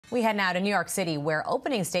We head now to New York City, where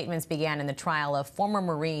opening statements began in the trial of former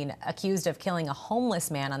Marine accused of killing a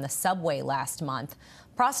homeless man on the subway last month.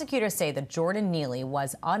 Prosecutors say that Jordan Neely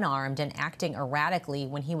was unarmed and acting erratically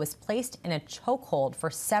when he was placed in a chokehold for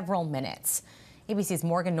several minutes. ABC's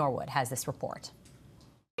Morgan Norwood has this report.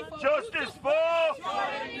 Justice for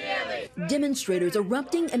Jordan Neely! Demonstrators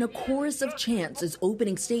erupting in a chorus of chants as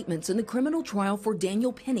opening statements in the criminal trial for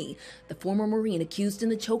Daniel Penny, the former Marine accused in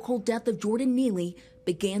the chokehold death of Jordan Neely,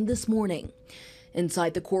 began this morning.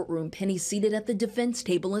 Inside the courtroom, Penny seated at the defense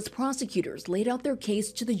table as prosecutors laid out their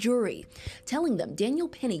case to the jury, telling them Daniel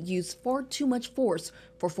Penny used far too much force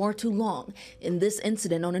for far too long in this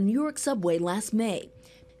incident on a New York subway last May.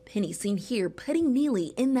 Penny seen here putting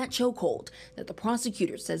Neely in that chokehold that the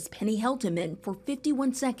prosecutor says Penny held him in for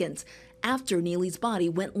 51 seconds after Neely's body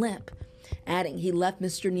went limp, adding he left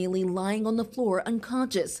Mr. Neely lying on the floor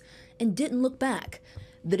unconscious and didn't look back.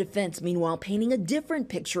 The defense, meanwhile, painting a different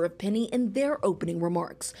picture of Penny in their opening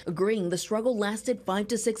remarks, agreeing the struggle lasted 5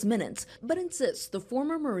 to 6 minutes, but insists the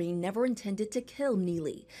former Marine never intended to kill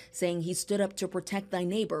Neely, saying he stood up to protect thy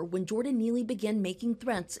neighbor when Jordan Neely began making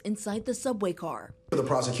threats inside the subway car. For the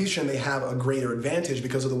prosecution, they have a greater advantage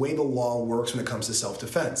because of the way the law works when it comes to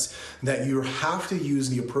self-defense, that you have to use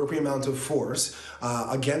the appropriate amount of force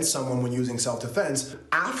against someone when using self-defense.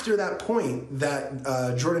 After that point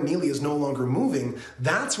that Jordan Neely is no longer moving,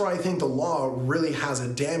 that's where I think the law really has a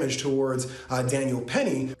damage towards Daniel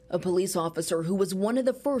Penny. A police officer who was one of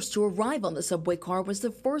the first to arrive on the subway car was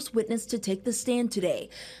the first witness to take the stand today.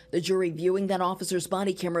 The jury viewing that officer's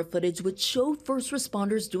body camera footage, which showed first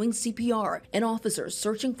responders doing CPR and officers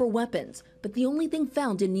searching for weapons, but the only thing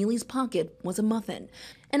found in Neely's pocket was a muffin.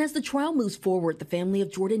 And as the trial moves forward, the family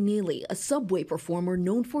of Jordan Neely, a subway performer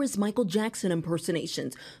known for his Michael Jackson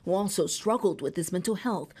impersonations, who also struggled with his mental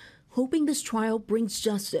health, hoping this trial brings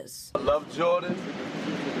justice. I love Jordan,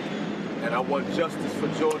 and I want justice for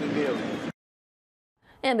Jordan Neely.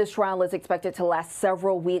 And this trial is expected to last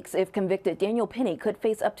several weeks. If convicted, Daniel Penny could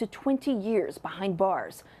face up to 20 years behind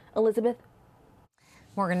bars. Elizabeth?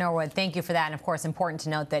 Morgan Norwood, thank you for that. And of course, important to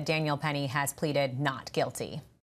note that Daniel Penny has pleaded not guilty.